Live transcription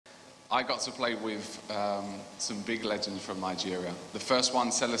I got to play with some big legends from Nigeria. The first one,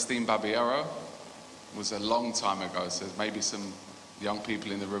 Celestine Babayaro, was a long time ago, so there's maybe some young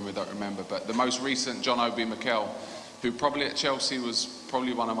people in the room who don't remember, but the most recent, John Obi Mikel, who probably at Chelsea was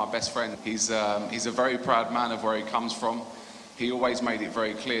probably one of my best friends. He's a very proud man of where he comes from. He always made it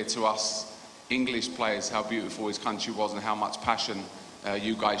very clear to us English players how beautiful his country was and how much passion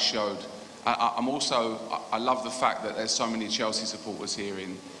you guys showed. I love the fact that there's so many Chelsea supporters here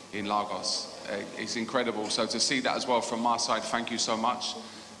in Lagos. It's incredible. So to see that as well from my side, thank you so much.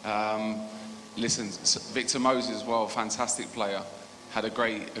 Listen, Victor Moses as well, fantastic player. Had a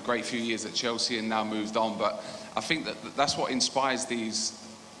great few years at Chelsea and now moved on. But I think that's what inspires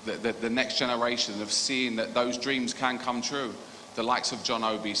the next generation of seeing that those dreams can come true. The likes of John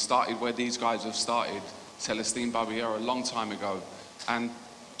Obi started where these guys have started. Celestine Babayaro a long time ago. And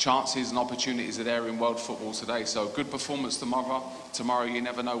chances and opportunities are there in world football today. So good performance tomorrow. Tomorrow, you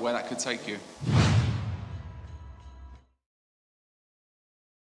never know where that could take you.